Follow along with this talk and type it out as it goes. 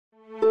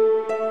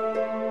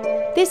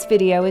This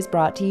video is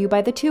brought to you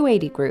by the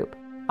 280 Group,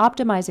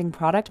 optimizing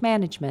product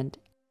management.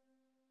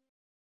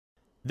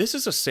 This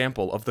is a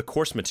sample of the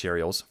course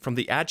materials from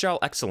the Agile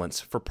Excellence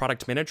for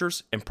Product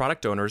Managers and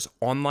Product Owners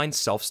online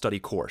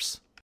self-study course.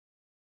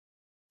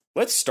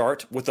 Let's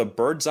start with a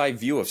bird's-eye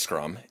view of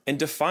Scrum and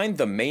define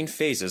the main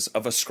phases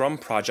of a Scrum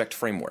project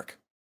framework.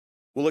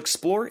 We'll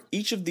explore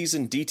each of these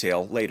in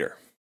detail later.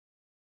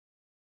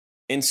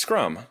 In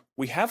Scrum,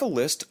 we have a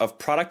list of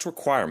product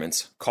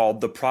requirements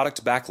called the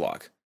Product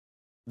Backlog.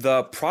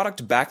 The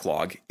Product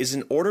Backlog is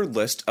an ordered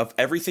list of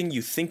everything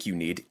you think you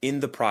need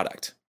in the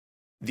product.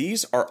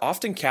 These are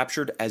often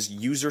captured as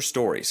user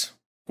stories,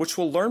 which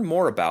we'll learn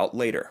more about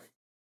later.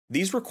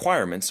 These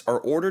requirements are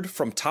ordered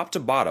from top to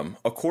bottom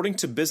according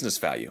to business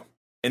value,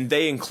 and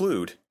they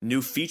include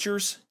new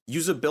features,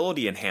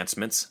 usability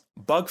enhancements,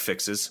 bug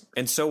fixes,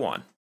 and so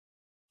on.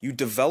 You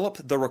develop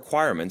the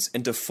requirements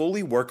into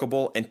fully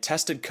workable and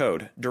tested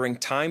code during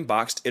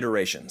time-boxed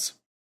iterations.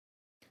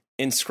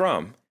 In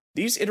Scrum,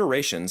 these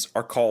iterations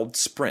are called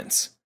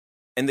sprints,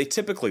 and they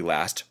typically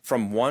last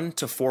from 1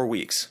 to 4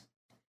 weeks.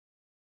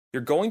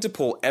 You're going to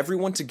pull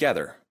everyone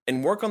together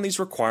and work on these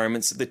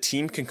requirements the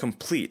team can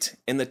complete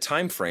in the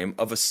time frame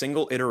of a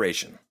single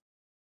iteration.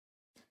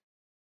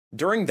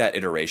 During that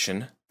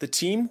iteration, the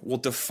team will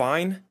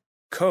define,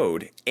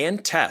 code,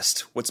 and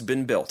test what's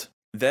been built.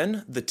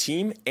 Then, the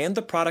team and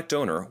the product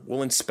owner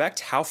will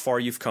inspect how far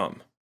you've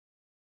come.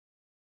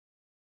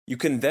 You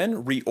can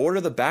then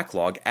reorder the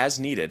backlog as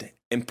needed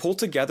and pull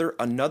together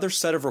another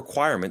set of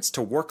requirements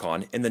to work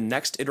on in the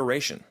next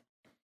iteration.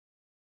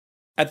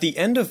 At the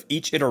end of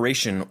each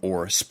iteration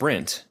or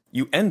sprint,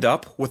 you end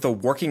up with a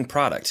working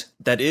product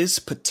that is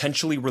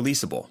potentially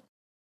releasable.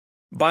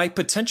 By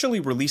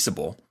potentially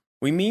releasable,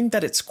 we mean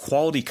that it's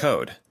quality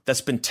code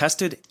that's been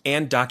tested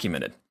and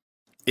documented.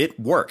 It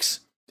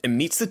works and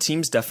meets the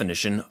team's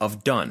definition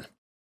of done.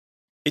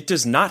 It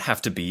does not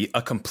have to be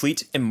a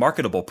complete and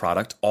marketable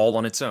product all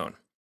on its own.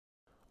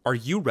 Are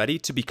you ready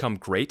to become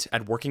great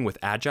at working with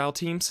Agile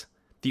teams?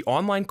 The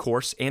online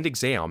course and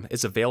exam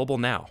is available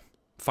now.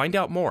 Find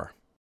out more.